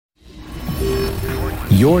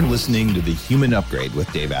You're listening to The Human Upgrade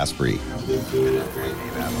with Dave Asprey,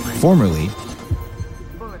 formerly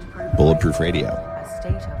Bulletproof Radio. A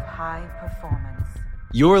state of high performance.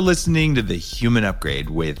 You're listening to The Human Upgrade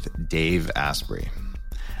with Dave Asprey.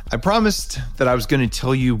 I promised that I was going to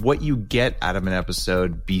tell you what you get out of an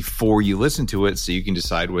episode before you listen to it so you can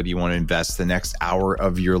decide whether you want to invest the next hour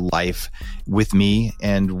of your life with me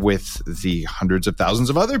and with the hundreds of thousands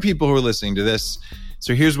of other people who are listening to this.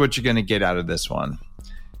 So here's what you're going to get out of this one.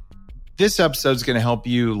 This episode is going to help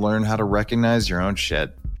you learn how to recognize your own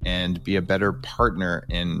shit and be a better partner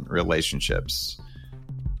in relationships.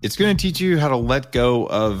 It's going to teach you how to let go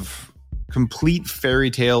of complete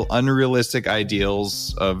fairy tale, unrealistic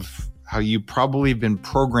ideals of how you probably have been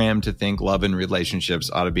programmed to think love and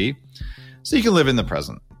relationships ought to be, so you can live in the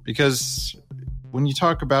present. Because when you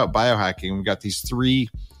talk about biohacking, we've got these three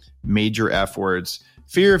major F words: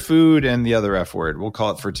 fear, food, and the other F word. We'll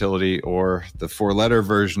call it fertility, or the four-letter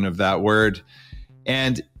version of that word.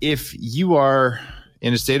 And if you are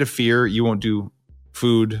in a state of fear, you won't do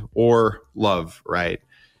food or love, right?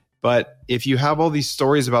 But if you have all these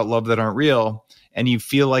stories about love that aren't real and you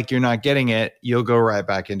feel like you're not getting it, you'll go right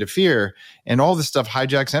back into fear. And all this stuff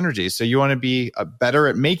hijacks energy. So you want to be better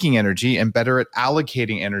at making energy and better at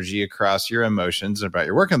allocating energy across your emotions and about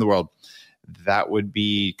your work in the world. That would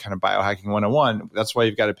be kind of biohacking 101. That's why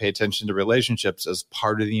you've got to pay attention to relationships as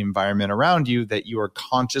part of the environment around you that you are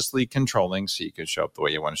consciously controlling so you can show up the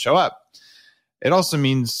way you want to show up. It also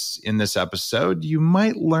means in this episode, you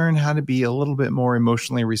might learn how to be a little bit more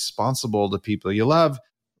emotionally responsible to people you love.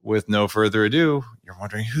 With no further ado, you're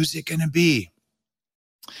wondering, who's it going to be?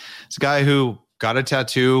 It's a guy who got a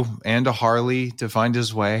tattoo and a Harley to find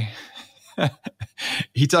his way.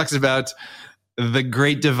 He talks about the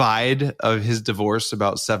great divide of his divorce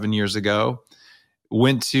about 7 years ago,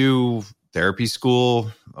 went to therapy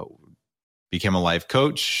school, became a life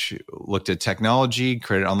coach, looked at technology,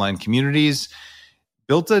 created online communities,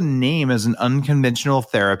 built a name as an unconventional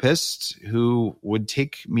therapist who would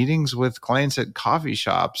take meetings with clients at coffee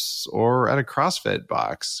shops or at a CrossFit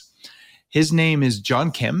box. His name is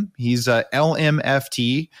John Kim. He's a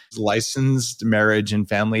LMFT, licensed marriage and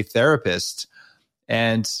family therapist.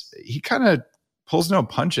 And he kind of pulls no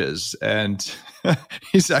punches. And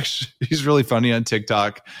he's really funny on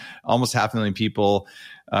TikTok. Almost 500,000 people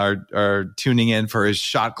are tuning in for his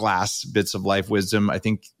shot glass bits of life wisdom. I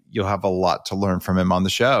think you'll have a lot to learn from him on the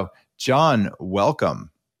show. John,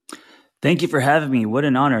 welcome. Thank you for having me. What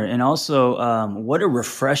an honor. And also, what a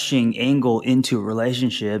refreshing angle into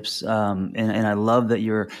relationships. And I love that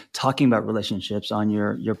you're talking about relationships on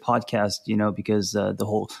your podcast, because the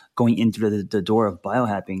whole going into the door of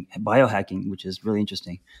biohacking, which is really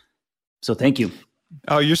interesting. So thank you.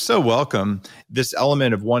 Oh, you're so welcome. This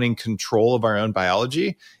element of wanting control of our own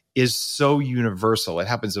biology is so universal. It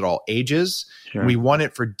happens at all ages. Sure. We want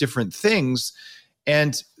it for different things.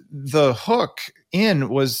 And the hook in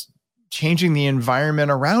was changing the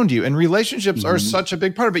environment around you. And relationships are such a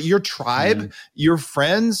big part of it. Your tribe, your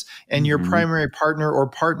friends, and your primary partner or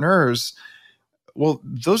partners, well,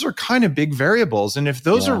 those are kind of big variables. And if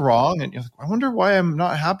those are wrong, and you're like, I wonder why I'm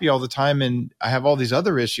not happy all the time and I have all these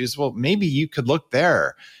other issues. Well, maybe you could look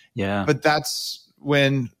there. Yeah. But that's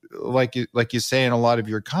when, like you say in a lot of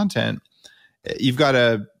your content, you've got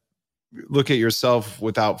to look at yourself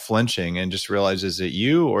without flinching and just realize, is it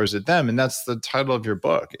you or is it them? And that's the title of your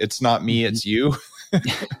book. It's not me, it's you.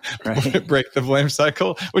 Right. Break the blame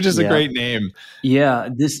cycle, which is a great name. Yeah,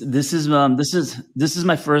 this is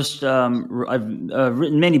my first. I've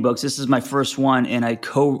written many books. This is my first one, and I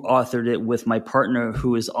co-authored it with my partner,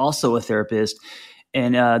 who is also a therapist.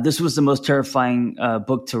 And this was the most terrifying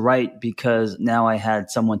book to write because now I had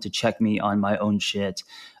someone to check me on my own shit.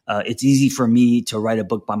 It's easy for me to write a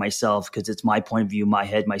book by myself because it's my point of view, my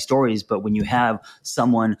head, my stories. But when you have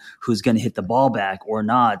someone who's going to hit the ball back or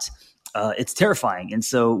not, it's terrifying. And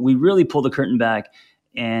so we really pulled the curtain back,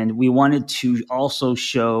 and we wanted to also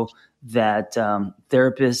show that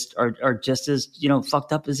therapists are just as,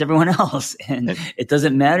 fucked up as everyone else. And it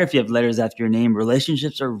doesn't matter if you have letters after your name.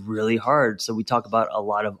 Relationships are really hard. So we talk about a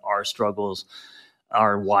lot of our struggles,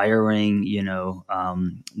 our wiring, the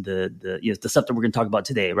stuff that we're going to talk about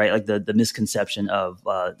today, right? Like the misconception of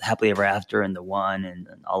happily ever after and the one and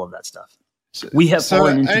all of that stuff. We have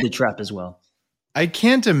fallen into the trap as well. I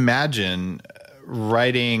can't imagine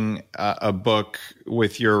writing a book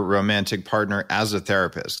with your romantic partner as a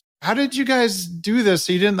therapist. How did you guys do this?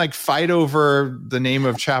 So you didn't fight over the name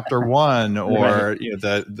of chapter one or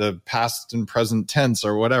the past and present tense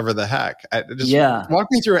or whatever the heck. Walk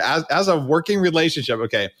me through it as a working relationship.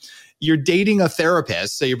 Okay, you're dating a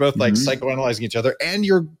therapist, so you're both psychoanalyzing each other, and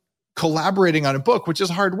you're collaborating on a book, which is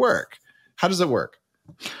hard work. How does it work?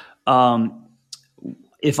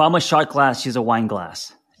 If I'm a shot glass, she's a wine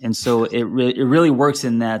glass. And so it really works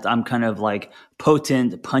in that I'm kind of like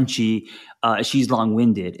potent, punchy. She's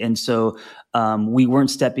long-winded. And so we weren't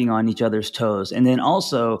stepping on each other's toes. And then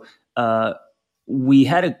also we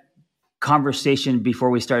had a conversation before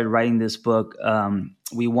we started writing this book.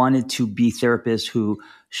 We wanted to be therapists who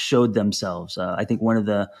showed themselves. I think one of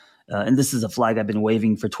the, and this is a flag I've been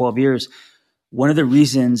waving for 12 years, one of the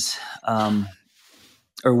reasons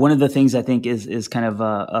or one of the things I think is kind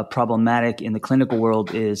of problematic in the clinical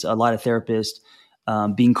world is a lot of therapists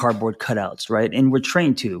being cardboard cutouts, right? And we're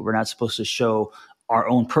trained to. We're not supposed to show our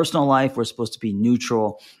own personal life. We're supposed to be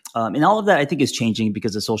neutral. And all of that, I think, is changing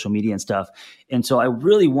because of social media and stuff. And so I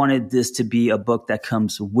really wanted this to be a book that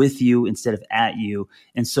comes with you instead of at you.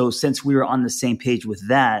 And so since we were on the same page with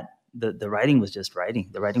that, the writing was just writing.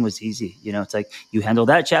 The writing was easy. It's like you handle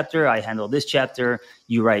that chapter, I handle this chapter.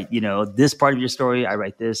 You write, this part of your story, I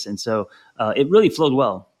write this. And so it really flowed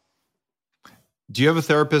well. Do you have a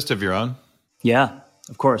therapist of your own? Yeah,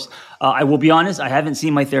 of course. I will be honest, I haven't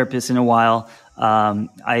seen my therapist in a while.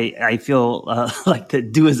 I feel like to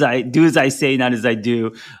do as I say, not as I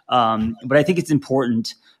do. But I think it's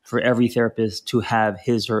important for every therapist to have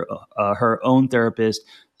his or her own therapist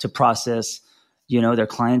to process their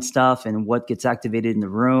client stuff and what gets activated in the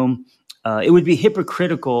room. It would be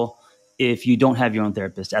hypocritical if you don't have your own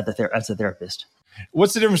therapist as a therapist.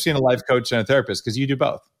 What's the difference between a life coach and a therapist? Because you do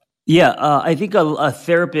both. Yeah, I think a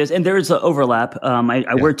therapist, and there is an overlap.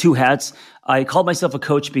 I wear two hats. I call myself a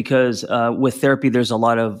coach because with therapy, there's a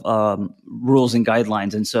lot of rules and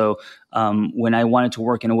guidelines. And so when I wanted to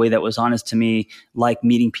work in a way that was honest to me, like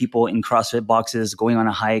meeting people in CrossFit boxes, going on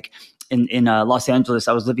a hike, in Los Angeles,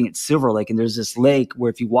 I was living at Silver Lake, and there's this lake where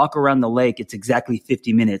if you walk around the lake, it's exactly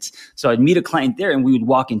 50 minutes. So I'd meet a client there and we would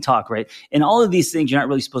walk and talk, right? And all of these things you're not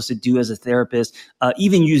really supposed to do as a therapist,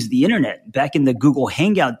 even use the internet. Back in the Google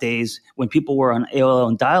Hangout days, when people were on AOL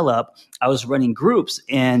and dial-up, I was running groups,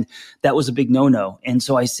 and that was a big no-no. And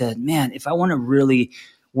so I said, man, if I want to really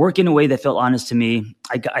work in a way that felt honest to me,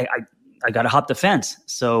 I got to hop the fence.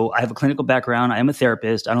 So I have a clinical background. I am a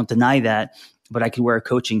therapist. I don't deny that, but I could wear a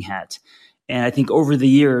coaching hat. And I think over the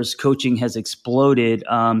years, coaching has exploded.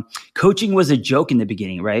 Coaching was a joke in the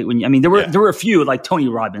beginning, right? There were a few like Tony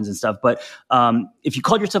Robbins and stuff, but if you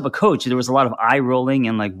called yourself a coach, there was a lot of eye rolling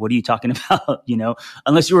and like, what are you talking about?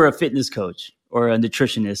 Unless you were a fitness coach or a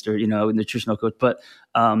nutritionist or a nutritional coach, but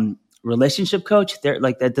relationship coach,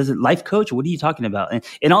 that doesn't life coach. What are you talking about?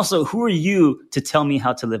 And also, who are you to tell me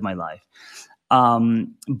how to live my life?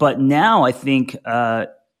 But now I think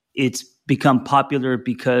it's become popular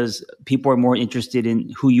because people are more interested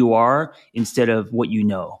in who you are instead of what you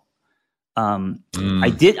know. I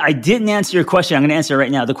didn't answer your question. I'm going to answer it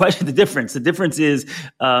right now. The difference is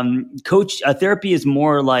therapy is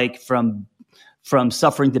more like from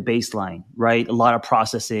suffering to baseline, right? A lot of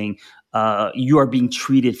processing. You are being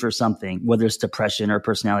treated for something, whether it's depression or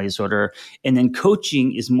personality disorder. And then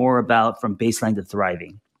coaching is more about from baseline to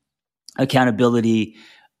thriving, accountability,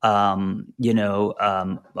 homework,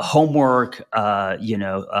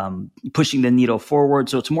 pushing the needle forward.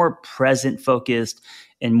 So it's more present focused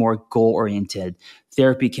and more goal oriented.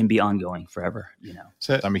 Therapy can be ongoing forever,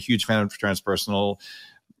 So I'm a huge fan of transpersonal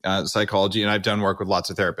psychology, and I've done work with lots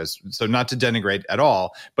of therapists. So not to denigrate at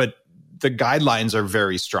all, but the guidelines are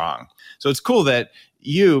very strong. So it's cool that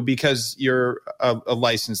you, because you're a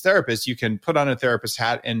licensed therapist, you can put on a therapist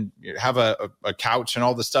hat and have a couch and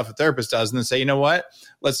all the stuff a therapist does, and then say, you know what,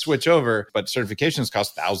 let's switch over. But certifications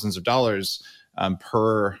cost thousands of dollars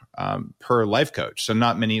per life coach. So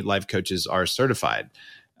not many life coaches are certified.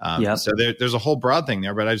 So there's a whole broad thing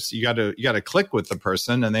there, but you got to click with the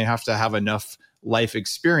person, and they have to have enough life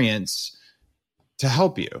experience to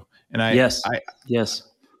help you. And I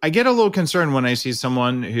get a little concerned when I see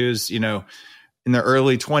someone who's, in their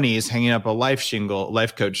early 20s hanging up a life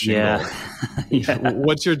coach shingle. Yeah.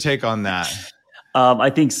 What's your take on that? I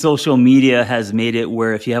think social media has made it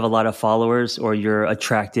where if you have a lot of followers or you're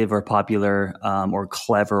attractive or popular or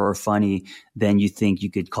clever or funny, then you think you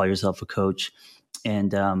could call yourself a coach.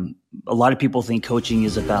 And a lot of people think coaching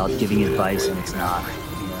is about giving advice, and it's not.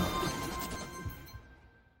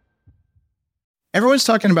 Everyone's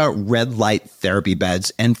talking about red light therapy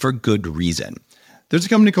beds, and for good reason. There's a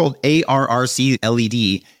company called ARRC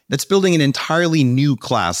LED that's building an entirely new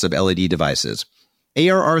class of LED devices.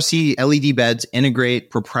 ARRC LED beds integrate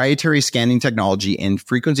proprietary scanning technology and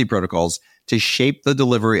frequency protocols to shape the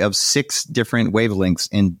delivery of 6 different wavelengths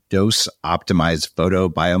in dose-optimized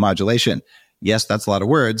photobiomodulation. Yes, that's a lot of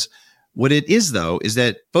words, What it is, though, is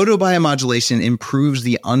that photobiomodulation improves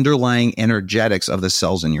the underlying energetics of the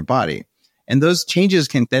cells in your body. And those changes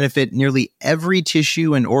can benefit nearly every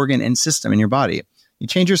tissue and organ and system in your body. You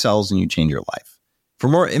change your cells and you change your life. For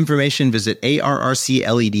more information, visit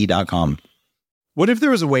arrcled.com. What if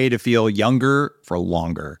there was a way to feel younger for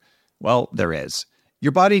longer? Well, there is.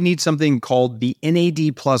 Your body needs something called the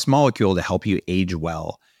NAD+ molecule to help you age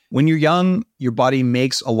well. When you're young, your body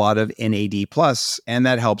makes a lot of NAD+, and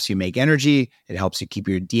that helps you make energy, it helps you keep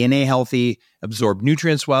your DNA healthy, absorb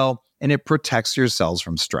nutrients well, and it protects your cells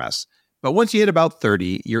from stress. But once you hit about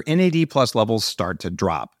 30, your NAD+ levels start to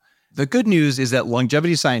drop. The good news is that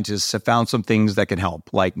longevity scientists have found some things that can help,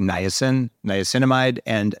 like niacin, niacinamide,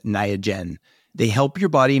 and Niagen. They help your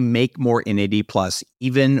body make more NAD+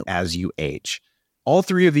 even as you age. All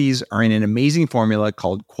three of these are in an amazing formula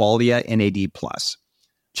called Qualia NAD+.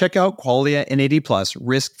 Check out Qualia NAD+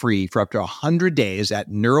 risk-free for up to 100 days at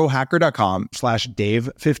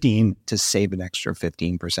neurohacker.com/Dave15 to save an extra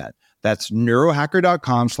 15%. That's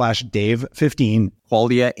neurohacker.com/Dave15,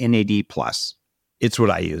 Qualia NAD+. It's what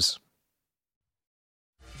I use.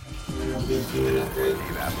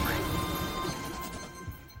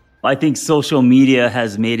 I think social media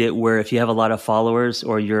has made it where if you have a lot of followers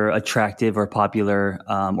or you're attractive or popular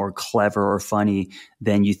or clever or funny,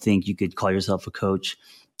 then you think you could call yourself a coach.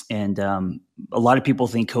 And a lot of people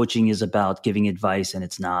think coaching is about giving advice, and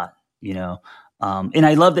it's not, and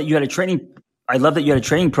I love that you had a training. I love that you had a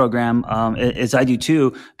training program, as I do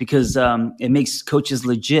too, because it makes coaches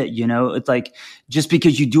legit. It's like just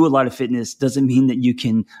because you do a lot of fitness doesn't mean that you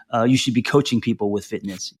should be coaching people with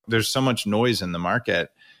fitness. There's so much noise in the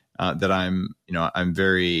market that I'm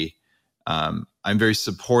very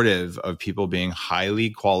supportive of people being highly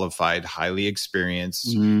qualified, highly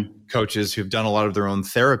experienced coaches who've done a lot of their own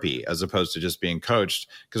therapy as opposed to just being coached.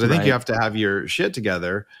 Because I think you have to have your shit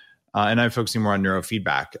together. And I'm focusing more on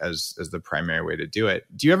neurofeedback as the primary way to do it.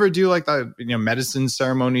 Do you ever do like the medicine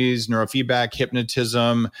ceremonies, neurofeedback,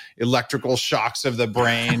 hypnotism, electrical shocks of the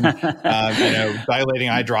brain, dilating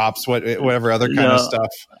eye drops, whatever other kind of stuff?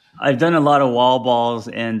 I've done a lot of wall balls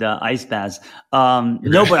and ice baths.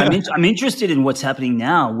 No, but I'm interested in what's happening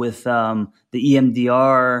now with the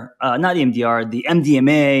EMDR, not EMDR, the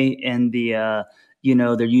MDMA, and the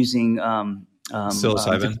they're using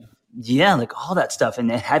psilocybin. Like all that stuff, and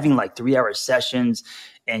then having like 3-hour sessions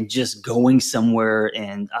and just going somewhere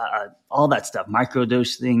and all that stuff,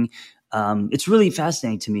 microdosing. It's really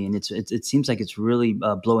fascinating to me, and it seems like it's really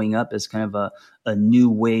blowing up as kind of a new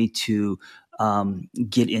way to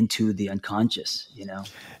get into the unconscious.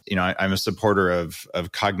 I'm a supporter of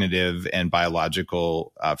cognitive and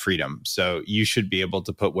biological freedom. So you should be able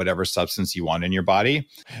to put whatever substance you want in your body.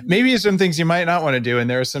 Maybe some things you might not want to do. And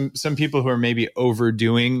there are some people who are maybe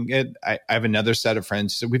overdoing it. I have another set of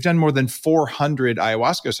friends. So we've done more than 400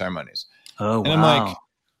 ayahuasca ceremonies. Oh, and wow.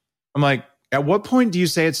 I'm like, at what point do you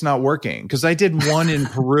say it's not working? Because I did one in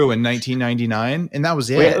Peru in 1999, and that was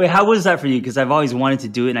it. Wait, how was that for you? Because I've always wanted to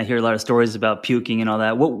do it, and I hear a lot of stories about puking and all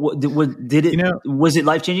that. What did it? Was it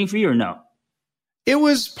life changing for you or no? It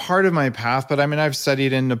was part of my path, but I've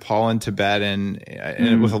studied in Nepal and Tibet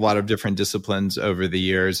and with a lot of different disciplines over the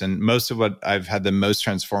years, and most of what I've had the most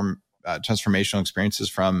transformational experiences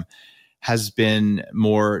from has been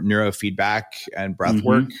more neurofeedback and breath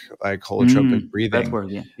work, like holotropic breathing. Breath work,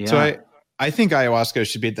 yeah. So I think ayahuasca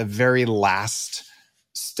should be at the very last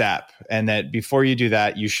step, and that before you do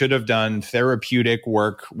that, you should have done therapeutic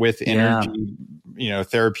work with energy,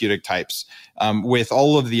 therapeutic types, with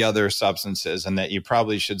all of the other substances, and that you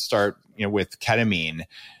probably should start, with ketamine,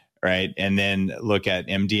 right? And then look at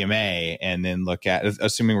MDMA, and then look at,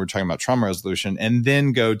 assuming we're talking about trauma resolution, and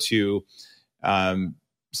then go to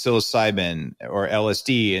psilocybin or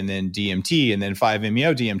LSD, and then DMT, and then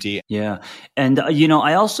 5-MeO DMT. Yeah. And,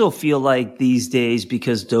 I also feel like these days,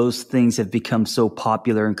 because those things have become so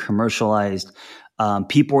popular and commercialized,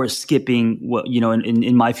 people are skipping what,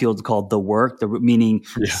 in my field called the work, meaning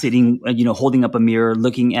sitting, holding up a mirror,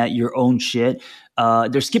 looking at your own shit.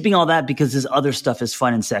 They're skipping all that because this other stuff is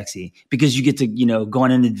fun and sexy, because you get to, go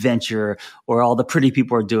on an adventure, or all the pretty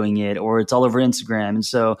people are doing it, or it's all over Instagram. And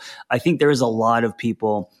so I think there is a lot of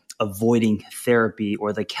people avoiding therapy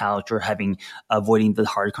or the couch, or avoiding the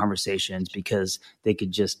hard conversations, because they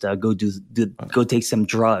could just go take some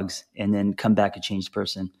drugs and then come back a changed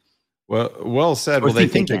person. Well said. Well, they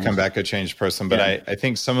think they come back a changed person, but I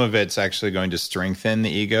think some of it's actually going to strengthen the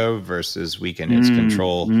ego versus weaken its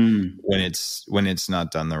control when it's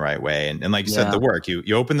not done the right way. And like you said, the work, you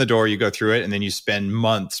open the door, you go through it, and then you spend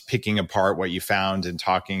months picking apart what you found and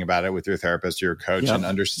talking about it with your therapist or your coach and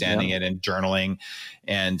understanding it and journaling.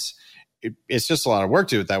 And it's just a lot of work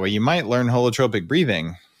to do it that way. You might learn holotropic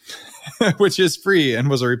breathing, which is free and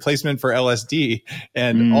was a replacement for LSD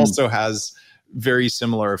and also has very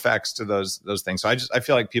similar effects to those things. So I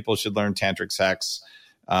feel like people should learn tantric sex,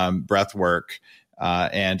 breath work,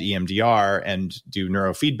 and EMDR, and do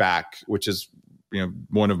neurofeedback, which is,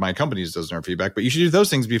 one of my companies does neurofeedback. But you should do those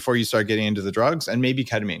things before you start getting into the drugs, and maybe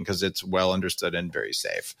ketamine, because it's well understood and very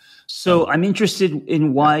safe. So I'm interested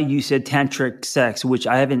in why you said tantric sex, which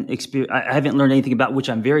I haven't learned anything about, which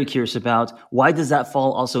I'm very curious about. Why does that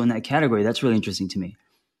fall also in that category? That's really interesting to me.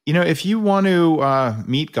 If you want to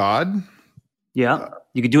meet God, yeah,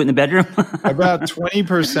 you could do it in the bedroom. About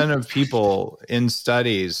 20% of people in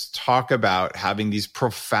studies talk about having these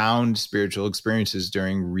profound spiritual experiences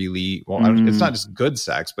during really, it's not just good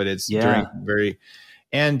sex, but it's during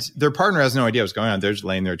and their partner has no idea what's going on. They're just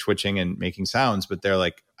laying there twitching and making sounds, but they're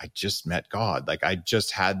like, I just met God. Like, I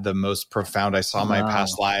just had the most profound, I saw my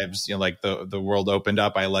past lives, like the world opened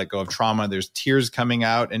up. I let go of trauma. There's tears coming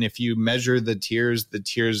out. And if you measure the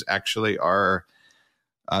tears actually are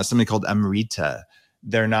something called amrita.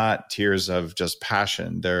 They're not tears of just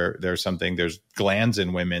passion. There's glands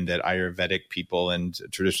in women that Ayurvedic people and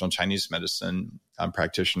traditional Chinese medicine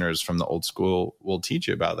practitioners from the old school will teach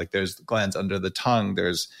you about. Like, there's glands under the tongue.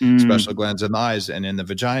 There's special glands in the eyes and in the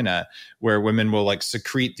vagina, where women will like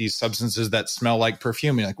secrete these substances that smell like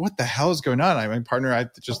perfume. You're like, what the hell is going on? My partner, I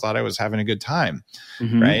just thought I was having a good time.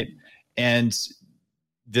 Right. And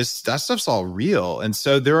that stuff's all real. And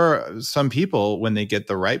so there are some people, when they get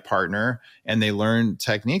the right partner and they learn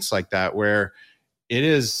techniques like that, where it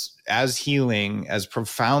is as healing, as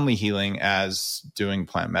profoundly healing as doing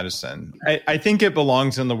plant medicine. I think it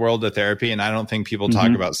belongs in the world of therapy. And I don't think people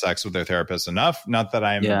talk about sex with their therapist enough. Not that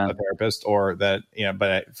I'm a therapist or that,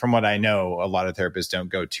 but from what I know, a lot of therapists don't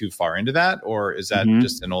go too far into that. Or is that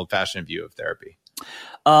just an old fashioned view of therapy?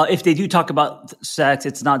 If they do talk about sex,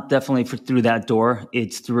 it's not definitely through that door.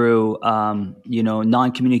 It's through,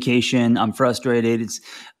 non-communication. I'm frustrated. It's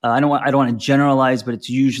I don't want to generalize, but it's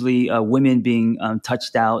usually women being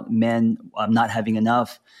touched out, men not having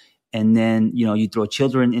enough, and then you throw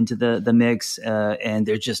children into the mix, and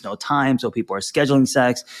there's just no time, so people are scheduling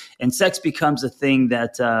sex, and sex becomes a thing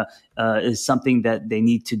that is something that they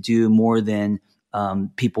need to do more than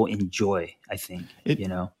people enjoy, I think.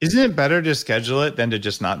 Isn't it better to schedule it than to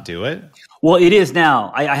just not do it? Well, it is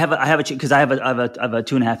now. I have a because I have a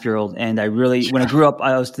 2.5-year-old, and I really, when I grew up,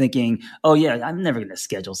 I was thinking, oh yeah, I'm never going to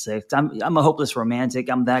schedule sex. I'm a hopeless romantic.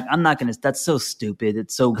 I'm not going to. That's so stupid.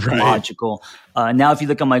 It's so logical. Now, if you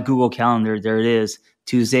look on my Google Calendar, there it is: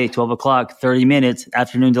 Tuesday, 12 o'clock, 30 minutes,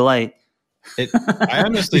 afternoon delight. I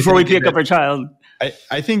honestly before we pick up our child.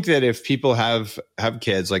 I think that if people have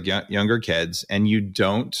kids, like younger kids, and you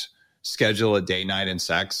don't schedule a date night and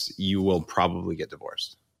sex, you will probably get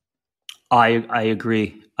divorced. I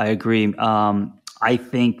agree. I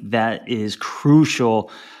think that is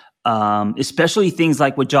crucial, especially things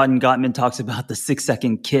like what John Gottman talks about, the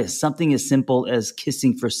 6-second kiss, something as simple as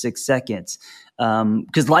kissing for 6 seconds.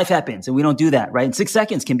 Because life happens and we don't do that, right? And 6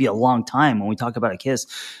 seconds can be a long time when we talk about a kiss.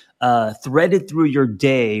 Threaded through your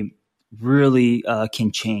day really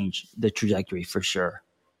can change the trajectory for sure.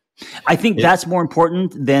 I think that's more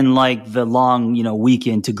important than like the long,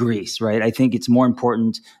 weekend to Greece, right? I think it's more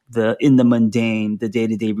important in the mundane, the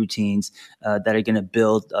day-to-day routines that are going to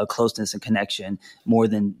build closeness and connection more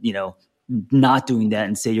than, not doing that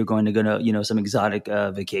and say you're going to go to, some exotic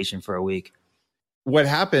vacation for a week. What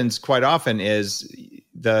happens quite often is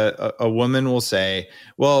a woman will say,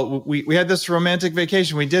 well, we had this romantic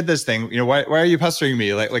vacation. We did this thing. Why are you pestering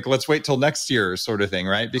me? Like, let's wait till next year sort of thing,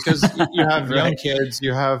 right? Because you have young kids,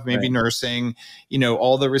 you have maybe nursing,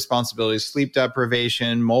 all the responsibilities, sleep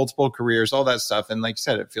deprivation, multiple careers, all that stuff. And like you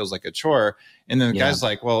said, it feels like a chore. And then the guy's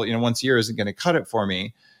like, well, once a year isn't going to cut it for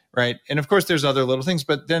me. Right. And of course, there's other little things,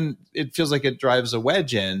 but then it feels like it drives a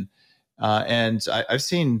wedge in. And I've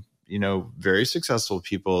seen, very successful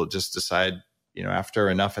people just decide, after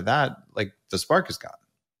enough of that, like the spark is gone.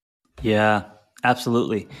 Yeah,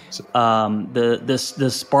 absolutely. The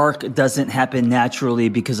spark doesn't happen naturally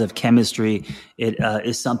because of chemistry. It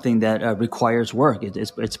is something that requires work.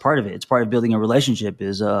 It's part of it. It's part of building a relationship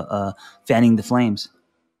is fanning the flames,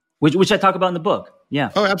 which I talk about in the book.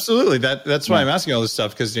 Yeah. Oh, absolutely. That's why I'm asking all this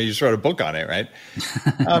stuff, because you just wrote a book on it, right?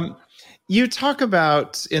 You talk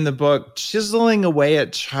about in the book chiseling away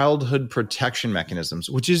at childhood protection mechanisms,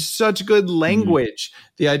 which is such good language.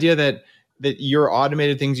 The idea that your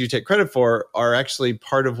automated things you take credit for are actually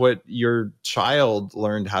part of what your child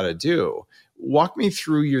learned how to do. Walk me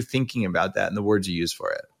through your thinking about that and the words you use for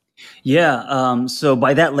it. Yeah. So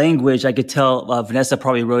by that language, I could tell Vanessa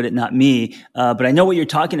probably wrote it, not me. But I know what you're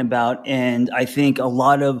talking about. And I think a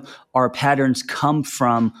lot of our patterns come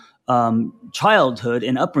from childhood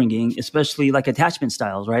and upbringing, especially like attachment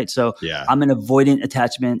styles, right? So Yeah. I'm an avoidant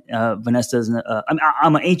attachment. Vanessa's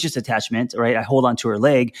I'm an anxious attachment, right? I hold on to her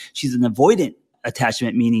leg. She's an avoidant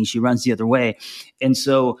attachment, meaning she runs the other way. And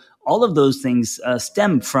so all of those things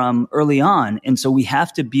stem from early on. And so we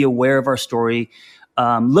have to be aware of our story,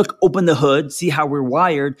 open the hood, see how we're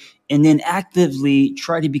wired, and then actively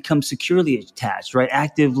try to become securely attached, right?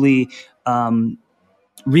 Actively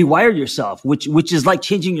rewire yourself, which is like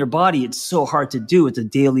changing your body. It's so hard to do. It's a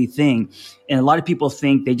daily thing. And a lot of people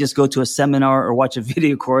think they just go to a seminar or watch a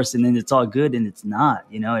video course and then it's all good, and it's not.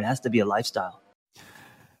 It has to be a lifestyle.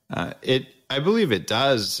 I believe it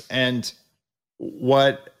does. And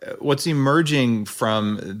what's emerging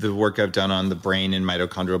from the work I've done on the brain and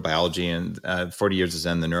mitochondrial biology and 40 years of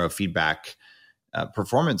Zen, the neurofeedback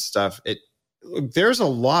performance stuff, there's a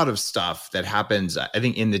lot of stuff that happens, I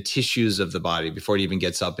think, in the tissues of the body before it even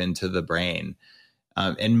gets up into the brain.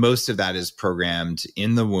 And most of that is programmed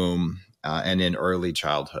in the womb and in early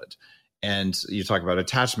childhood. And you talk about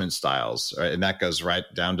attachment styles, right? And that goes right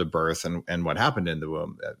down to birth and what happened in the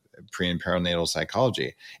womb, pre and perinatal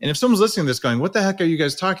psychology. And if someone's listening to this going, what the heck are you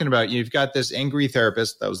guys talking about? You've got this angry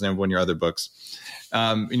therapist, that was the name of one of your other books,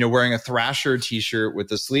 wearing a Thrasher t-shirt with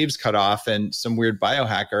the sleeves cut off and some weird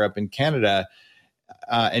biohacker up in Canada.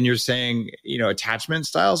 And you're saying, attachment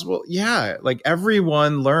styles. Well, yeah, like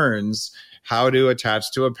everyone learns how to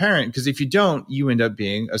attach to a parent, because if you don't, you end up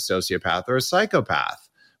being a sociopath or a psychopath,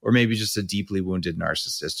 or maybe just a deeply wounded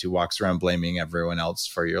narcissist who walks around blaming everyone else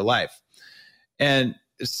for your life. And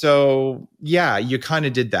so, yeah, you kind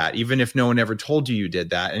of did that, even if no one ever told you did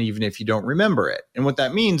that, and even if you don't remember it. And what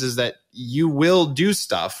that means is that you will do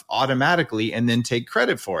stuff automatically and then take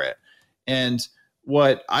credit for it. And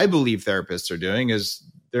what I believe therapists are doing is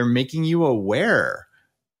they're making you aware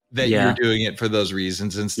that you're doing it for those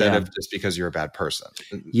reasons instead of just because you're a bad person.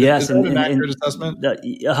 Yes. Is that an accurate assessment?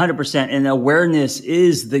 100%. And awareness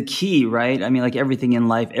is the key, right? I mean, like everything in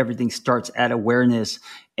life, everything starts at awareness.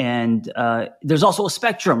 And there's also a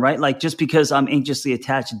spectrum, right? Like just because I'm anxiously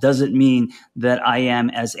attached doesn't mean that I am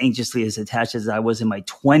as anxiously as attached as I was in my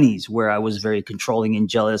 20s, where I was very controlling and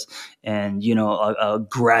jealous and,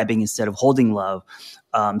 grabbing instead of holding love.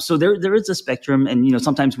 So there is a spectrum, and,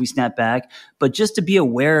 sometimes we snap back, but just to be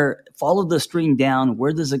aware, follow the string down.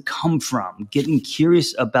 Where does it come from? Getting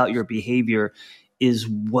curious about your behavior is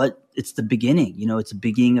it's the beginning, it's the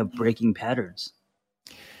beginning of breaking patterns.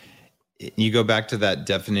 You go back to that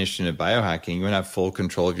definition of biohacking, you want to have full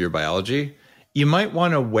control of your biology. You might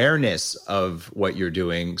want awareness of what you're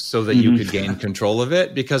doing so that you could gain control of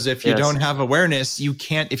it. Because if you don't have awareness, if you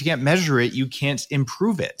can't measure it, you can't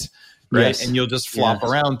improve it. Right. Yes. And you'll just flop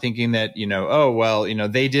around thinking that,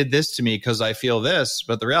 they did this to me because I feel this.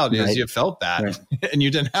 But the reality is you felt that and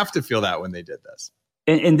you didn't have to feel that when they did this.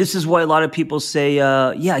 And this is why a lot of people say,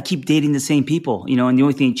 I keep dating the same people, and the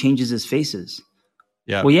only thing that changes is faces.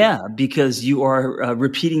 Yeah. Well, yeah, because you are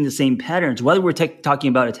repeating the same patterns, whether we're talking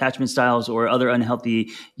about attachment styles or other unhealthy,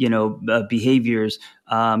 behaviors.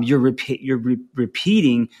 You're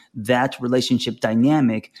repeating that relationship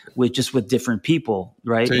dynamic with different people,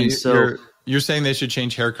 right? So you're saying they should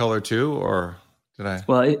change hair color too, or did I?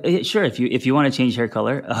 Well, sure. If you want to change hair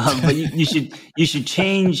color, but you should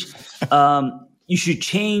change. You should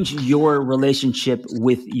change your relationship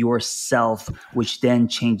with yourself, which then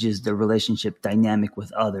changes the relationship dynamic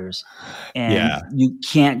with others. And you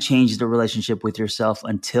can't change the relationship with yourself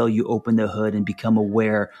until you open the hood and become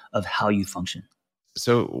aware of how you function.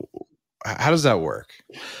 So how does that work?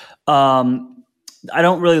 I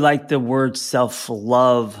don't really like the word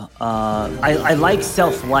self-love. I like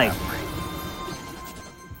self-like.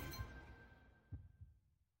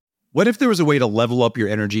 What if there was a way to level up your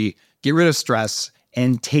energy, get rid of stress,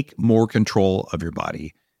 and take more control of your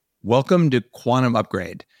body? Welcome to Quantum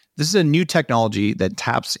Upgrade. This is a new technology that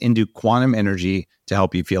taps into quantum energy to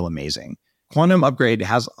help you feel amazing. Quantum Upgrade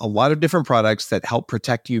has a lot of different products that help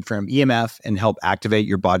protect you from EMF and help activate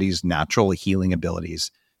your body's natural healing abilities.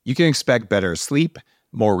 You can expect better sleep,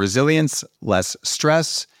 more resilience, less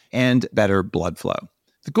stress, and better blood flow.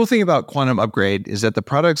 The cool thing about Quantum Upgrade is that the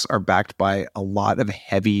products are backed by a lot of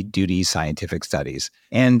heavy-duty scientific studies,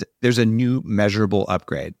 and there's a new measurable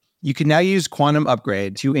upgrade. You can now use Quantum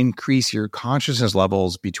Upgrade to increase your consciousness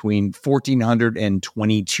levels between 1,400 and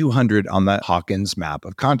 2,200 on the Hawkins map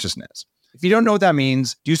of consciousness. If you don't know what that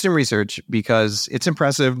means, do some research because it's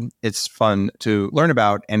impressive, it's fun to learn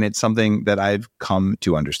about, and it's something that I've come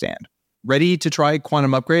to understand. Ready to try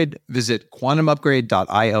Quantum Upgrade? Visit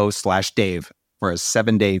quantumupgrade.io/Dave for a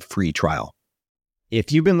 7-day free trial.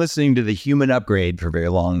 If you've been listening to The Human Upgrade for very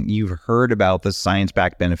long, you've heard about the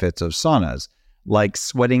science-backed benefits of saunas, like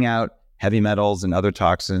sweating out heavy metals and other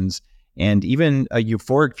toxins, and even a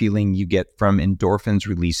euphoric feeling you get from endorphins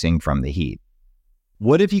releasing from the heat.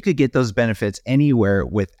 What if you could get those benefits anywhere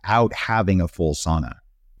without having a full sauna?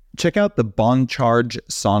 Check out the BonCharge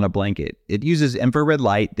sauna blanket. It uses infrared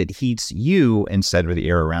light that heats you instead of the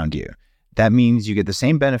air around you. That means you get the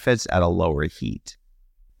same benefits at a lower heat.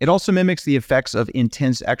 It also mimics the effects of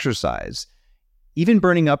intense exercise, even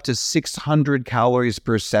burning up to 600 calories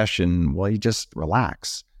per session while you just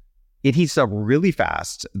relax. It heats up really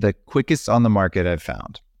fast, the quickest on the market I've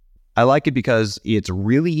found. I like it because it's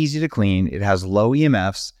really easy to clean, it has low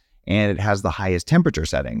EMFs, and it has the highest temperature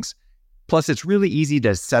settings. Plus, it's really easy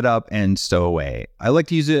to set up and stow away. I like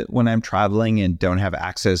to use it when I'm traveling and don't have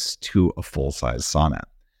access to a full-size sauna.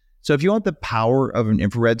 So if you want the power of an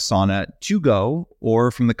infrared sauna to go,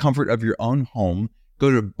 or from the comfort of your own home, go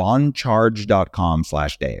to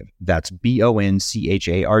boncharge.com/Dave. That's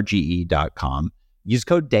BONCHARGE.com. Use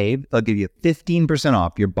code Dave. They'll give you 15%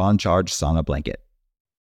 off your BonCharge sauna blanket.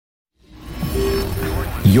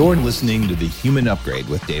 You're listening to The Human Upgrade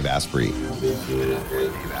with Dave Asprey.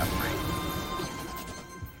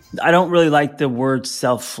 I don't really like the word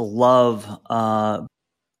self-love. I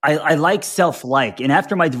like self-like. And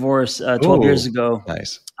after my divorce 12 years ago,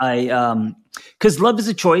 nice. Because love is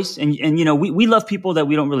a choice. And you know, we love people that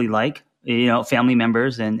we don't really like, you know, family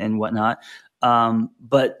members and whatnot.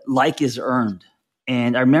 But like is earned.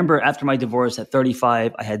 And I remember after my divorce at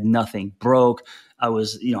 35, I had nothing, broke. I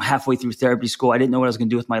was, you know, halfway through therapy school. I didn't know what I was going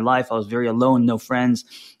to do with my life. I was very alone, no friends.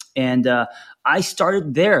 And I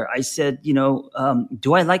started there. I said, you know,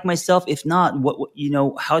 do I like myself? If not, what, you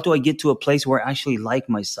know, how do I get to a place where I actually like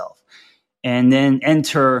myself? And then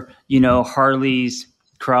enter, you know, Harley's,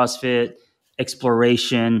 CrossFit,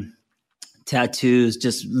 exploration, tattoos,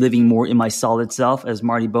 just living more in my solid self as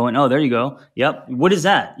Marty Bowen. Oh, there you go. Yep. What is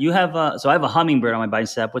that? You have, so I have a hummingbird on my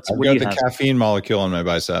bicep. What do you have? I've got the caffeine molecule on my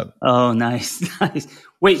bicep. Oh, nice. Nice.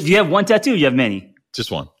 Wait, do you have one tattoo? Or do you have many?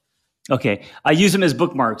 Just one. Okay. I use them as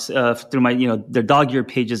bookmarks through my, you know, the dog-eared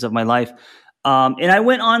pages of my life. And I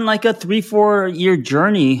went on like a 3-4 year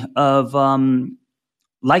journey of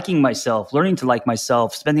liking myself, learning to like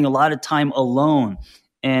myself, spending a lot of time alone.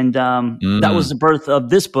 And that was the birth of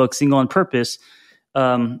this book, Single on Purpose,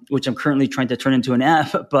 which I'm currently trying to turn into an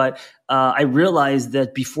app. But I realized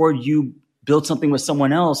that before you build something with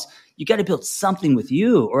someone else, you got to build something with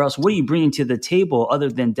you, or else what are you bringing to the table other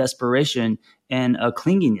than desperation and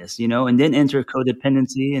clinginess, you know, and then enter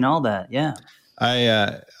codependency and all that. Yeah.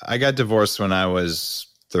 I got divorced when I was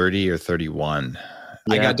 30 or 31.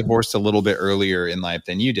 Yeah. I got divorced a little bit earlier in life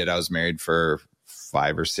than you did. I was married for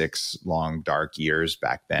 5 or 6 long, dark years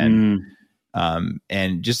back then.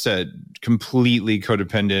 And just a completely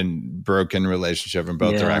codependent, broken relationship in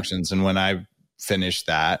both directions. And when I finished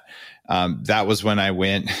that, that was when I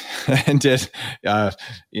went and did,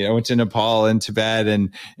 went to Nepal and Tibet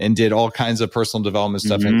and did all kinds of personal development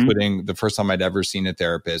stuff, including the first time I'd ever seen a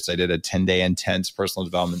therapist. I did a 10-day intense personal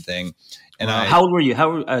development thing. And how old were you?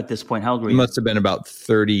 At this point, how old were you? Must have been about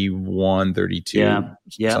 31, 32,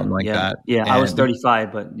 something like that. Yeah, and I was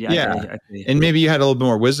 35, but and maybe you had a little bit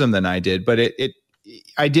more wisdom than I did, but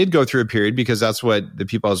I did go through a period because that's what the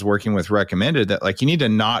people I was working with recommended, that like you need to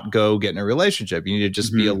not go get in a relationship. You need to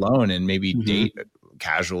just be alone and maybe date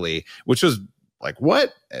casually, which was like,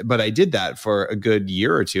 what? But I did that for a good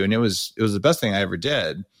year or two, and it was the best thing I ever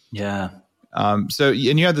did. Yeah. So,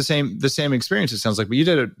 and you had the same experience, it sounds like, but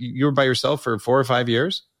you were by yourself for 4 or 5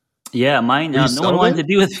 years. Yeah, mine. No one wanted to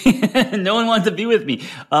be with me. No one wanted to be with me.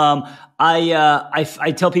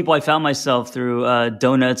 I tell people I found myself through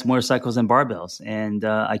donuts, motorcycles, and barbells, and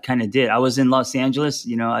I kind of did. I was in Los Angeles.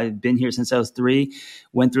 You know, I've been here since I was 3.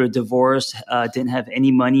 Went through a divorce. Didn't have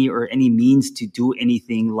any money or any means to do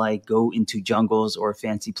anything like go into jungles or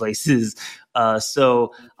fancy places.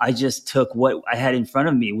 So I just took what I had in front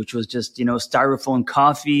of me, which was just, you know, styrofoam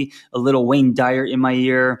coffee, a little Wayne Dyer in my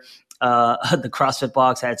ear. The CrossFit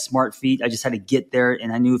box, I had smart feet. I just had to get there,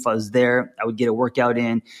 and I knew if I was there, I would get a workout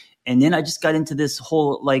in. And then I just got into this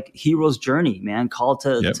whole like hero's journey, man, call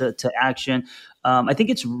to action. I think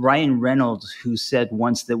it's Ryan Reynolds who said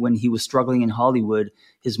once that when he was struggling in Hollywood,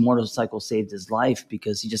 his motorcycle saved his life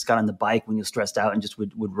because he just got on the bike when he was stressed out and just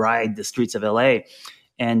would ride the streets of LA.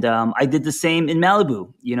 And I did the same in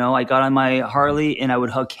Malibu. You know, I got on my Harley and I would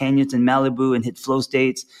hug canyons in Malibu and hit flow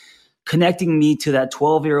states. connecting me to that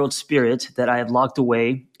 12-year-old spirit that I had locked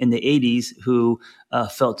away in the 80s who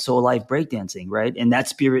felt so alive breakdancing, right? And that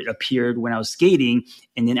spirit appeared when I was skating.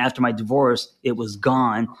 And then after my divorce, it was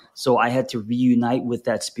gone. So I had to reunite with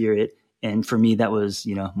that spirit. And for me, that was,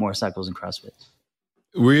 motorcycles and CrossFit.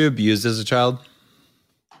 Were you abused as a child?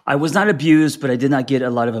 I was not abused, but I did not get a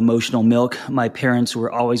lot of emotional milk. My parents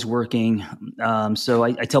were always working. So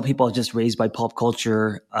I tell people I was just raised by pulp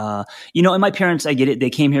culture. And my parents, I get it. They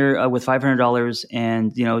came here with $500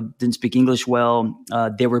 and, didn't speak English well.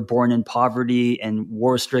 They were born in poverty and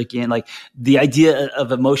war stricken. Like the idea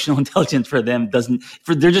of emotional intelligence for them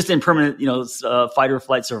they're just in permanent, fight or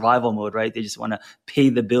flight survival mode, right? They just want to pay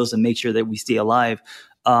the bills and make sure that we stay alive.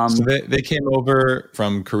 So they came over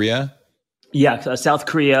from Korea? Yeah, South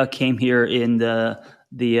Korea came here in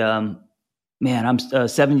I'm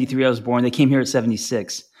 73. I was born. They came here at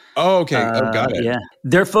 76. Oh, okay. Got it. Yeah,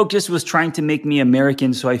 their focus was trying to make me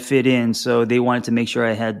American, so I fit in. So they wanted to make sure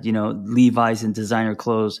I had, Levi's and designer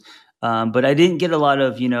clothes. But I didn't get a lot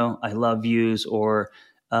of, I love yous or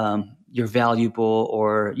you're valuable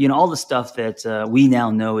or all the stuff that we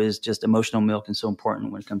now know is just emotional milk and so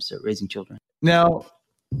important when it comes to raising children. Now,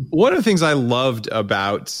 one of the things I loved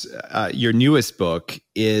about your newest book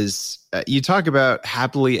is you talk about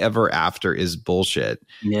happily ever after is bullshit.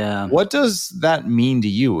 Yeah. What does that mean to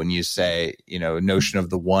you when you say, notion of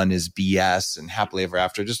the one is BS and happily ever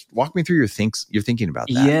after? Just walk me through your thinking about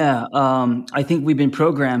that. Yeah. I think we've been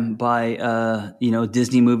programmed by,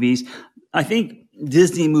 Disney movies. I think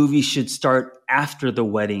Disney movies should start after the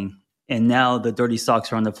wedding. And now the dirty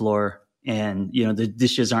socks are on the floor and, the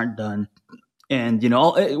dishes aren't done. And,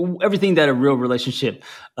 everything that a real relationship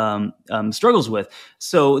struggles with.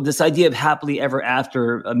 So this idea of happily ever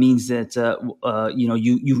after means that,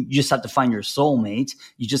 you just have to find your soulmate.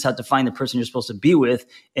 You just have to find the person you're supposed to be with.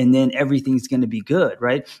 And then everything's going to be good,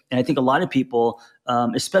 right? And I think a lot of people,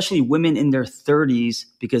 especially women in their 30s,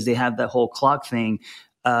 because they have that whole clock thing,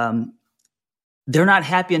 they're not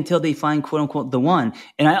happy until they find, quote unquote, the one.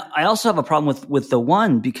 And I also have a problem with the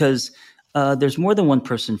one because there's more than one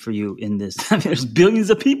person for you in this. There's billions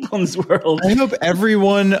of people in this world. I hope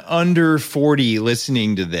everyone under 40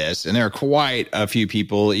 listening to this, and there are quite a few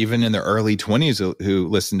people, even in their early 20s, who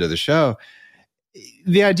listen to the show.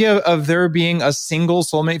 The idea of there being a single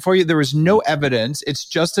soulmate for you, there was no evidence. It's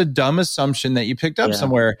just a dumb assumption that you picked up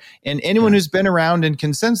somewhere. And anyone who's been around and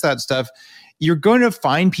can sense that stuff, you're going to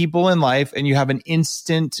find people in life and you have an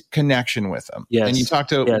instant connection with them. Yes. And you talk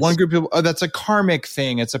to one group of people, oh, that's a karmic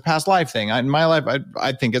thing. It's a past life thing. In my life,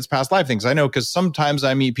 I think it's past life things. I know because sometimes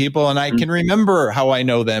I meet people and I can remember how I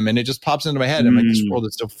know them and it just pops into my head. I'm like, this world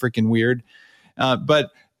is so freaking weird.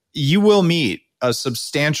 But you will meet a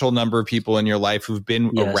substantial number of people in your life who've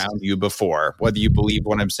been around you before, whether you believe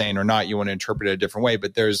what I'm saying or not, you want to interpret it a different way.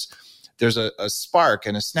 But there's a spark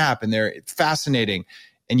and a snap and they're fascinating.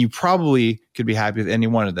 And you probably could be happy with any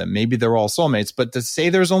one of them. Maybe they're all soulmates, but to say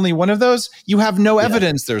there's only one of those, you have no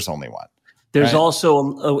evidence there's only one. There's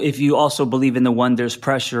also, if you also believe in the one, there's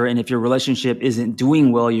pressure. And if your relationship isn't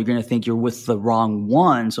doing well, you're going to think you're with the wrong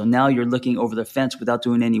one. So now you're looking over the fence without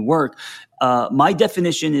doing any work. My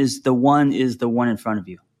definition is the one in front of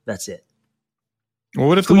you. That's it. Well,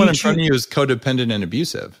 what if the one in front of you is codependent and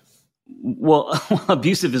abusive? Well,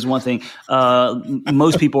 abusive is one thing.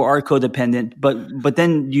 Most people are codependent, but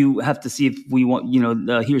then you have to see if we want,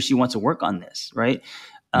 he or she wants to work on this, right?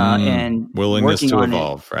 And willingness to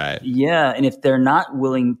evolve, right? Yeah, and if they're not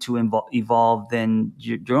willing to evolve, then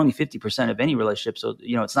you're only 50% of any relationship. So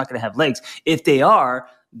it's not going to have legs. If they are,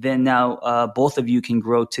 then now both of you can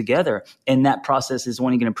grow together, and that process is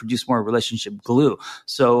only going to produce more relationship glue.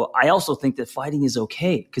 So I also think that fighting is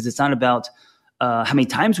okay because it's not about how many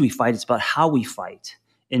times we fight, it's about how we fight.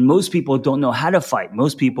 And most people don't know how to fight.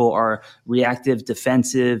 Most people are reactive,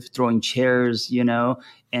 defensive, throwing chairs,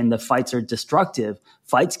 and the fights are destructive.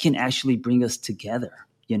 Fights can actually bring us together,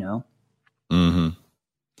 Mm-hmm.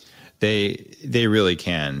 They really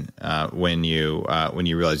can when you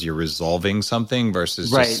realize you're resolving something versus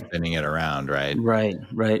just spinning it around, right?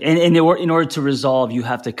 Right. And in order to resolve, you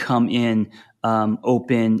have to come in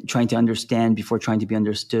open, trying to understand before trying to be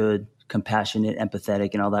understood, compassionate, empathetic,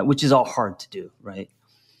 and all that, which is all hard to do, right?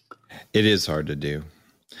 It is hard to do.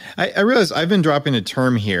 I realize I've been dropping a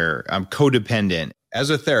term here. I'm codependent. As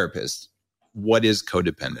a therapist, what is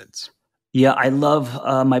codependence? Yeah, I love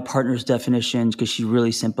my partner's definition because she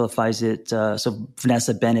really simplifies it. So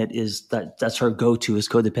Vanessa Bennett that's her go-to is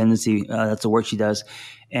codependency. That's the work she does.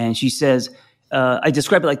 And she says, I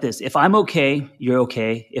describe it like this. If I'm okay, you're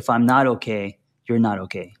okay. If I'm not okay, you're not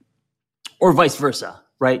okay. Or vice versa,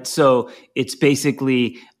 right? So it's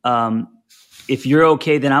basically if you're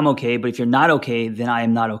okay, then I'm okay. But if you're not okay, then I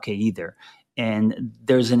am not okay either. And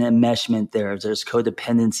there's an enmeshment there. There's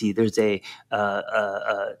codependency. There's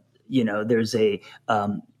there's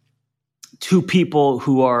two people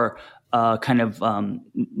who are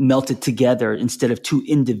melted together instead of two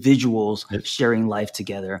individuals sharing life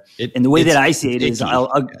together. And the way that I see it is,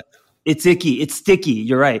 it's icky. It's sticky.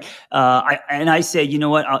 You're right. I say, you know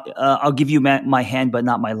what? I'll give you my hand, but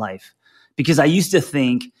not my life, because I used to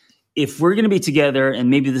think, if we're going to be together, and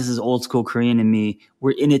maybe this is old school Korean in me,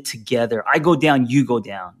 we're in it together. I go down, you go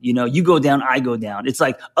down. You go down, I go down. It's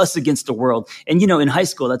like us against the world. And in high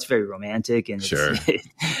school, that's very romantic, and sure,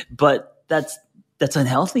 but that's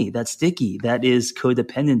unhealthy. That's sticky. That is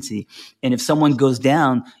codependency. And if someone goes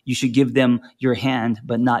down, you should give them your hand,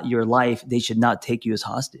 but not your life. They should not take you as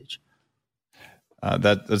hostage.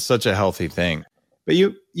 That's such a healthy thing. But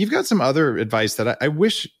you've got some other advice that I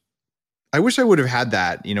wish I would have had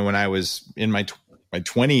that, when I was in my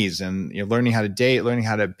 20s and learning how to date, learning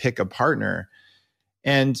how to pick a partner.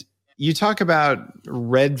 And you talk about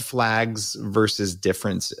red flags versus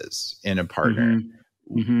differences in a partner.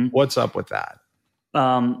 Mm-hmm. What's up with that?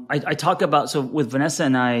 I talk about, so with Vanessa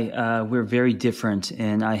and I, we're very different,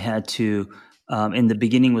 and I had to, in the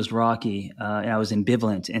beginning was rocky, and I was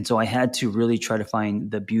ambivalent. And so I had to really try to find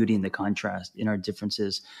the beauty and the contrast in our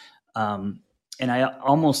differences. And I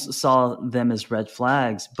almost saw them as red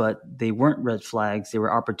flags, but they weren't red flags. They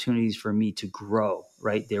were opportunities for me to grow,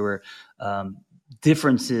 right? They were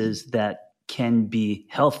differences that can be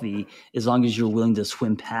healthy as long as you're willing to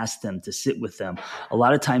swim past them, to sit with them. A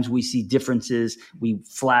lot of times we see differences, we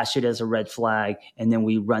flash it as a red flag, and then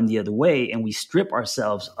we run the other way and we strip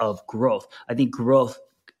ourselves of growth. I think growth,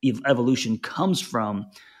 evolution comes from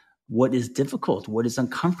what is difficult, what is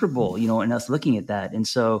uncomfortable, and us looking at that. And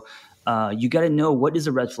so you got to know what is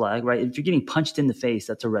a red flag, right? If you're getting punched in the face,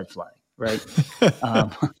 that's a red flag, right?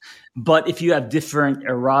 But if you have different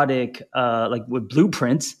erotic, like with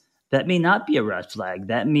blueprints, that may not be a red flag.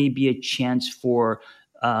 That may be a chance for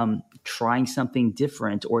trying something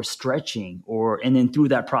different or stretching, and then through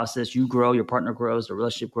that process, you grow, your partner grows, the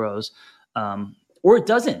relationship grows, or it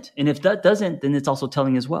doesn't. And if that doesn't, then it's also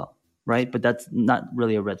telling as well, right? But that's not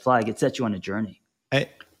really a red flag. It sets you on a journey.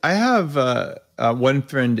 I have one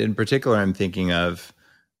friend in particular I'm thinking of,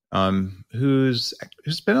 who's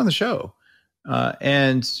been on the show,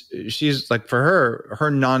 and she's like, for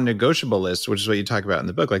her non-negotiable list, which is what you talk about in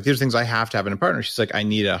the book, like these are things I have to have in a partner. She's like, I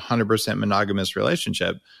need 100% monogamous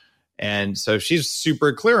relationship, and so she's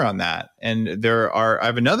super clear on that. And I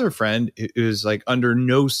have another friend who's like, under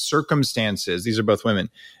no circumstances, these are both women,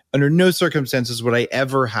 under no circumstances would I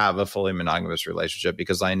ever have a fully monogamous relationship,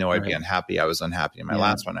 because I know I'd be unhappy. I was unhappy in my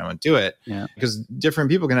last one. I won't do it, because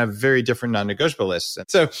different people can have very different non-negotiable lists.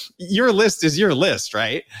 So your list is your list,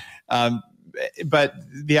 right? But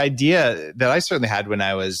the idea that I certainly had when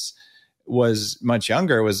I was much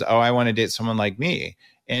younger was, I want to date someone like me.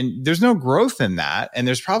 And there's no growth in that. And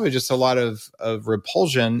there's probably just a lot of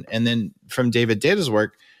repulsion. And then from David Data's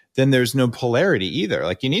work, then there's no polarity either.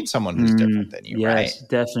 Like you need someone who's different than you, right? Yes,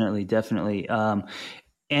 definitely.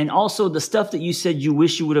 And also the stuff that you said you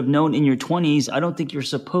wish you would have known in your 20s, I don't think you're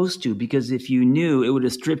supposed to, because if you knew, it would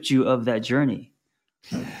have stripped you of that journey.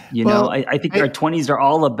 I think our 20s are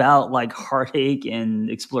all about like heartache and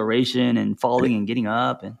exploration and falling and getting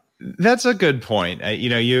up. And that's a good point.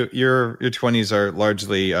 Your 20s are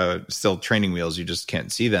largely still training wheels. You just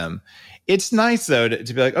can't see them. It's nice though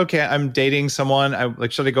to be like, okay, I'm dating someone.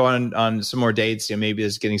 Should I go on some more dates? Maybe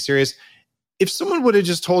this is getting serious. If someone would have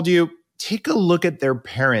just told you, take a look at their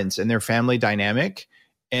parents and their family dynamic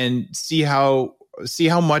and see how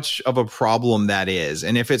much of a problem that is.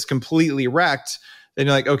 And if it's completely wrecked, then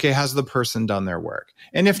you're like, okay, has the person done their work?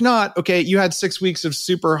 And if not, okay, you had 6 weeks of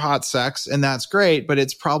super hot sex and that's great, but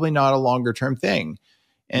it's probably not a longer term thing.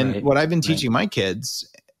 And what I've been teaching my kids,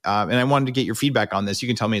 and I wanted to get your feedback on this, you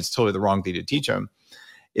can tell me it's totally the wrong thing to teach them,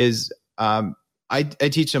 is I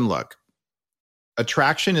teach them, look,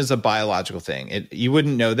 attraction is a biological thing. You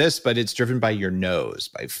wouldn't know this, but it's driven by your nose,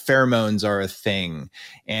 by pheromones are a thing.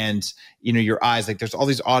 And, your eyes, like there's all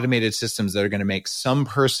these automated systems that are going to make some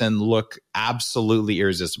person look absolutely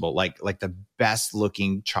irresistible, like the best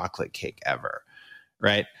looking chocolate cake ever.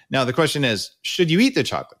 Right now, the question is, should you eat the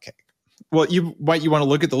chocolate cake? Well, you want to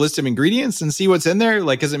look at the list of ingredients and see what's in there.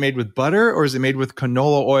 Like, is it made with butter or is it made with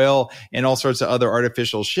canola oil and all sorts of other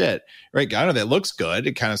artificial shit? Right? I don't know. That looks good.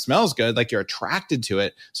 It kind of smells good. Like you're attracted to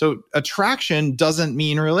it. So attraction doesn't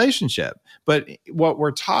mean relationship. But what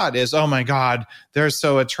we're taught is, oh my God, they're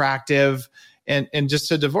so attractive. And just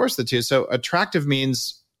to divorce the two. So attractive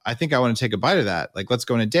means, I think I want to take a bite of that. Like, let's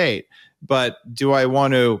go on a date. But do I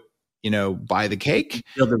want to buy the cake.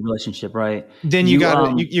 Build a relationship, right? Then you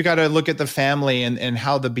gotta look at the family and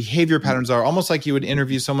how the behavior patterns are, almost like you would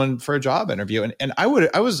interview someone for a job interview. And I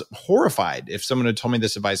was horrified if someone had told me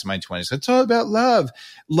this advice in my 20s. It's all about love.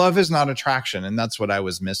 Love is not attraction. And that's what I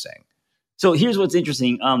was missing. So here's what's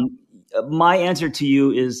interesting. My answer to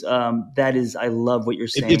you is I love what you're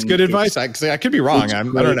saying. It's good advice. I could be wrong.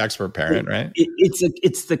 I'm not an expert parent, right?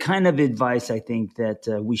 It's the kind of advice I think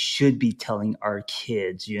that we should be telling our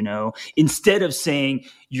kids, instead of saying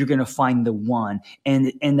you're going to find the one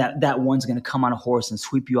and that one's going to come on a horse and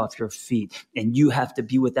sweep you off your feet. And you have to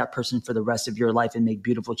be with that person for the rest of your life and make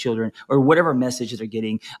beautiful children, or whatever message they're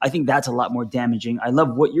getting. I think that's a lot more damaging. I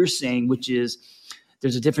love what you're saying, which is,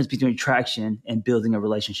 there's a difference between attraction and building a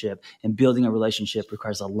relationship. And building a relationship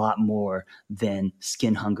requires a lot more than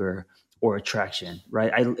skin hunger or attraction,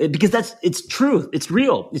 right? Because it's truth. It's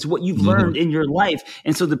real. It's what you've learned in your life.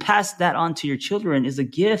 And so to pass that on to your children is a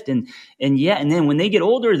gift. And then when they get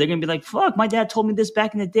older, they're going to be like, fuck, my dad told me this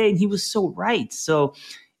back in the day and he was so right. So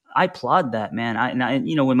I applaud that, man.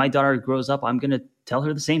 When my daughter grows up, I'm going to tell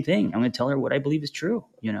her the same thing. I'm going to tell her what I believe is true,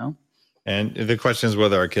 And the question is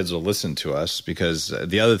whether our kids will listen to us, because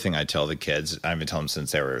the other thing I tell the kids, I've been telling them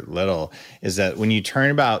since they were little, is that when you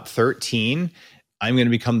turn about 13, I'm going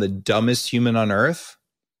to become the dumbest human on earth.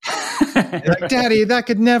 Like, Daddy, that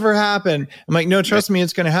could never happen. I'm like, no, trust me,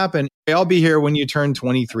 it's going to happen. I'll be here when you turn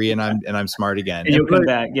 23 and I'm smart again. And you'll come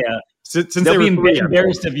back, yeah. Since they'll be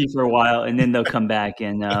embarrassed of you for a while, and then they'll come back.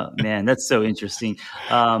 And man, that's so interesting.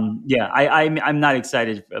 I'm not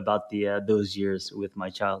excited about those years with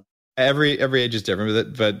my child. Every age is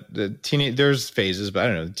different, but the there's phases, but I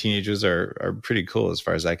don't know. Teenagers are pretty cool as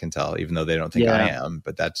far as I can tell, even though they don't think I am.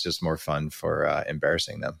 But that's just more fun for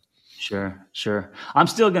embarrassing them. Sure. I'm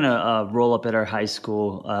still gonna roll up at our high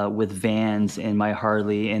school with Vans and my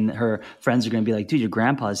Harley, and her friends are gonna be like, "Dude, your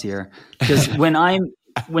grandpa's here." Because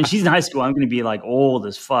when she's in high school, I'm gonna be like old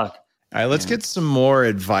as fuck. All right, let's get some more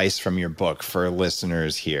advice from your book for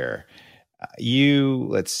listeners here.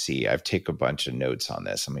 Let's see. I've taken a bunch of notes on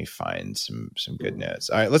this. Let me find some good notes.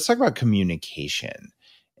 All right, let's talk about communication.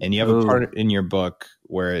 And you have a part in your book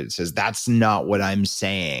where it says, that's not what I'm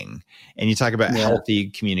saying. And you talk about healthy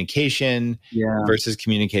communication versus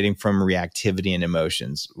communicating from reactivity and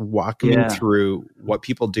emotions. Walk me through what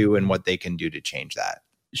people do and what they can do to change that.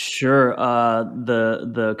 Sure.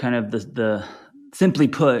 The kind of the simply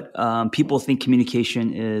put, people think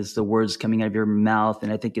communication is the words coming out of your mouth.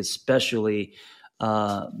 And I think especially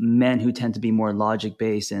men who tend to be more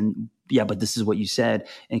logic-based and, but this is what you said.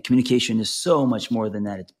 And communication is so much more than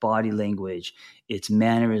that. It's body language, it's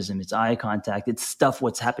mannerism, it's eye contact, it's stuff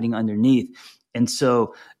what's happening underneath. And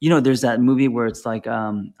so, there's that movie where it's like,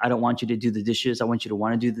 I don't want you to do the dishes, I want you to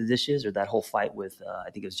want to do the dishes, or that whole fight with, I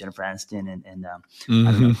think it was Jennifer Aniston and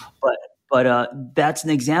I don't know. But that's an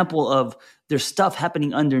example of there's stuff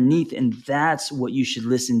happening underneath, and that's what you should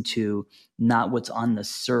listen to, not what's on the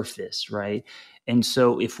surface, right? And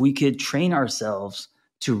so if we could train ourselves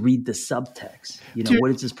to read the subtext, Dude,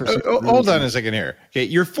 what is this person? Hold on a second here. Okay,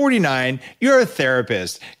 you're 49. You're a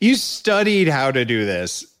therapist. You studied how to do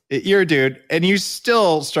this. You're a dude, and you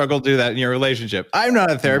still struggle to do that in your relationship. I'm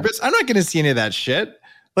not a therapist. I'm not going to see any of that shit.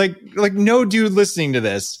 Like no dude listening to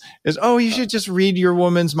this is, you should just read your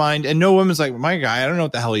woman's mind. And no woman's like, my guy, I don't know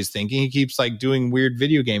what the hell he's thinking. He keeps like doing weird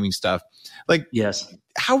video gaming stuff. Like, yes.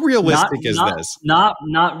 How realistic is this? Not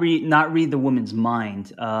read the woman's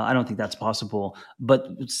mind. I don't think that's possible.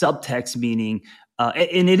 But subtext meaning,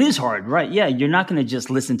 and it is hard, right? Yeah, you're not going to just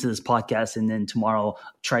listen to this podcast and then tomorrow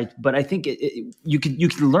try. But I think you can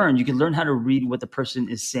learn. You can learn how to read what the person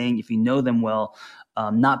is saying if you know them well.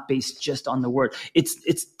 Not based just on the word.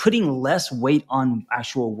 It's putting less weight on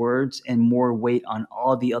actual words and more weight on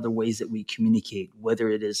all the other ways that we communicate, whether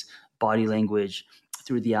it is body language,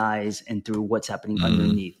 through the eyes, and through what's happening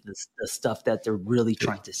underneath, the stuff that they're really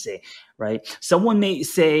trying to say, right? Someone may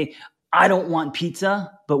say, I don't want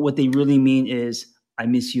pizza, but what they really mean is, I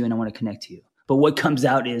miss you and I want to connect to you. But what comes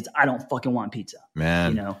out is, I don't fucking want pizza.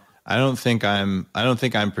 Man, I don't think I'm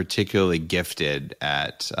particularly gifted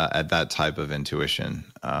at that type of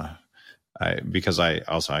intuition. Because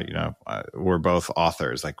we're both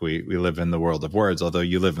authors. Like we live in the world of words, although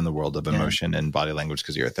you live in the world of emotion and body language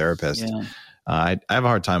because you're a therapist. Yeah. I have a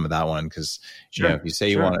hard time with that one because if you say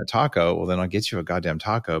you want a taco, well then I'll get you a goddamn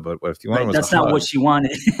taco. But what if you want was that's not hug? What she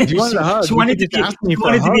wanted. If you wanted a hug, she wanted to ask me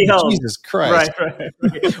for a hug. Jesus Christ!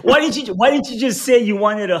 Right. Why didn't you just say you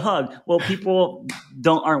wanted a hug? Well, people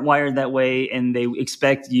aren't wired that way, and they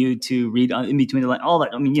expect you to read in between the lines. All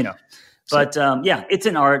that. I mean, But it's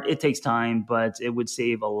an art. It takes time, but it would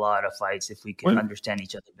save a lot of fights if we could understand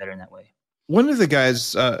each other better in that way. One of the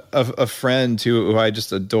guys, a friend who I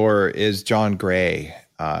just adore, is John Gray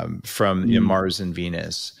from Mars and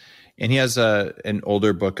Venus. And he has an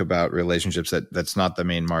older book about relationships that's not the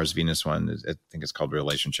main Mars Venus one. I think it's called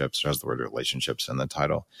Relationships. It has the word relationships in the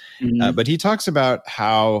title. But he talks about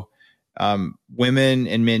how women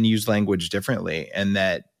and men use language differently, and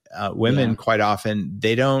that women quite often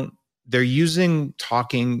they're using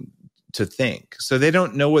talking to think. So they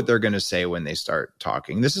don't know what they're going to say when they start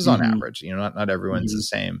talking. This is on average, not everyone's the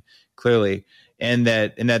same, clearly. And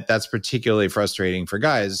that's particularly frustrating for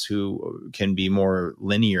guys who can be more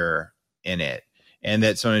linear in it. And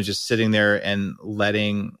that someone's just sitting there and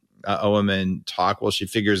letting a woman talk while she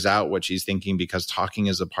figures out what she's thinking, because talking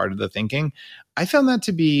is a part of the thinking. I found that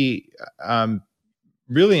to be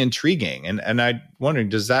really intriguing. And I wondering,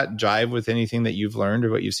 does that jive with anything that you've learned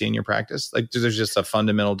or what you see in your practice? Like, there's just a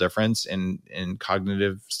fundamental difference in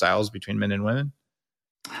cognitive styles between men and women?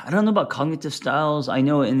 I don't know about cognitive styles. I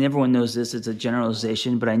know, and everyone knows this, it's a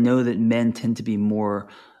generalization, but I know that men tend to be more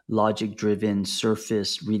logic driven,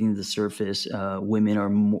 reading the surface.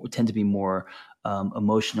 Women tend to be more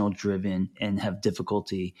emotional driven and have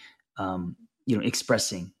difficulty,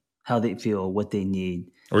 expressing how they feel, what they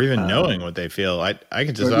need. Or even knowing what they feel. I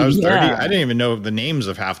can just, I was 30. I didn't even know the names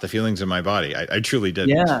of half the feelings in my body. I truly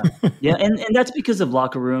didn't. Yeah. And that's because of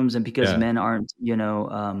locker rooms, and because men aren't,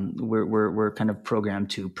 we're kind of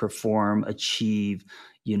programmed to perform, achieve,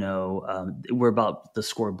 we're about the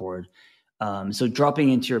scoreboard. So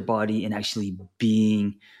dropping into your body and actually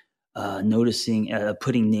being, noticing,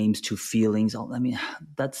 putting names to feelings.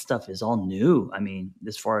 That stuff is all new.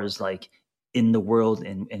 As far as like in the world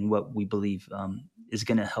and what we believe, is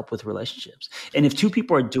going to help with relationships. And if two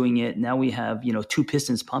people are doing it, now we have, two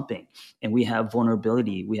pistons pumping, and we have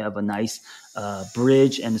vulnerability. We have a nice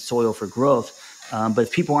bridge and soil for growth. But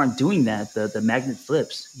if people aren't doing that, the magnet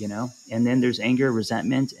flips, and then there's anger,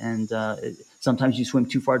 resentment, and sometimes you swim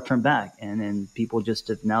too far to turn back, and then people just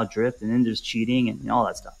now drift, and then there's cheating and all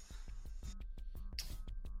that stuff.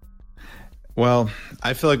 Well,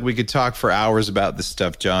 I feel like we could talk for hours about this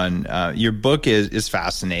stuff, John. Your book is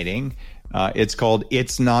fascinating. It's called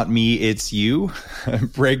It's Not Me, It's You.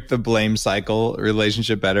 Break the Blame Cycle,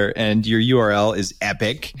 Relationship Better. And your URL is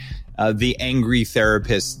epic,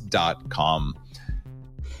 theangrytherapist.com.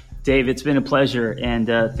 Dave, it's been a pleasure. And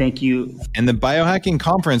thank you. And the Biohacking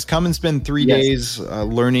Conference, come and spend 3 days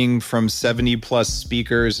learning from 70 plus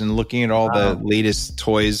speakers and looking at all the latest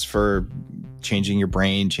toys for changing your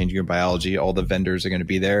brain, changing your biology. All the vendors are going to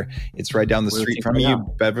be there. It's right down the street from you,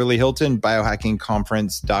 Beverly Hilton,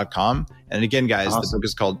 biohackingconference.com. And again, guys, the book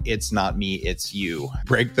is called It's Not Me, It's You.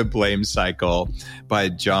 Break the Blame Cycle by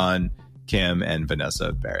John, Kim, and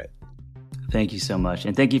Vanessa Barrett. Thank you so much.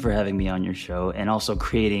 And thank you for having me on your show, and also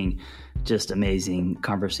creating just amazing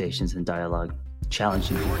conversations and dialogue,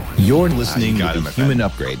 challenging people. You're listening to The Human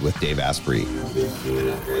Upgrade with Dave Asprey.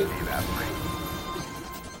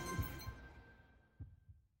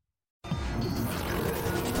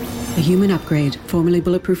 The Human Upgrade, formerly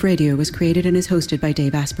Bulletproof Radio, was created and is hosted by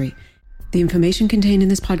Dave Asprey. The information contained in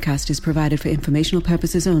this podcast is provided for informational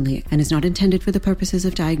purposes only and is not intended for the purposes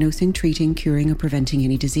of diagnosing, treating, curing, or preventing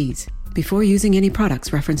any disease. Before using any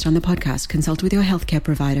products referenced on the podcast, consult with your healthcare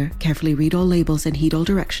provider, carefully read all labels, and heed all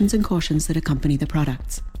directions and cautions that accompany the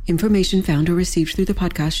products. Information found or received through the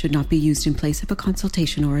podcast should not be used in place of a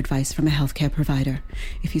consultation or advice from a healthcare provider.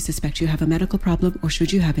 If you suspect you have a medical problem or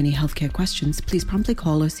should you have any healthcare questions, please promptly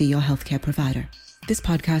call or see your healthcare provider. This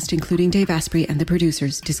podcast, including Dave Asprey and the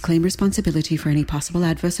producers, disclaim responsibility for any possible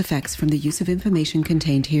adverse effects from the use of information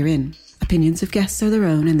contained herein. Opinions of guests are their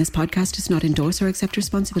own, and this podcast does not endorse or accept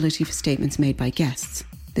responsibility for statements made by guests.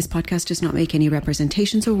 This podcast does not make any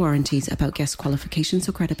representations or warranties about guest qualifications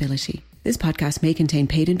or credibility. This podcast may contain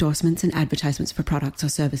paid endorsements and advertisements for products or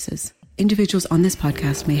services. Individuals on this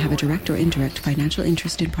podcast may have a direct or indirect financial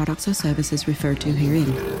interest in products or services referred to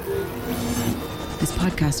herein. This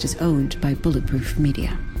podcast is owned by Bulletproof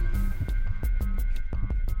Media.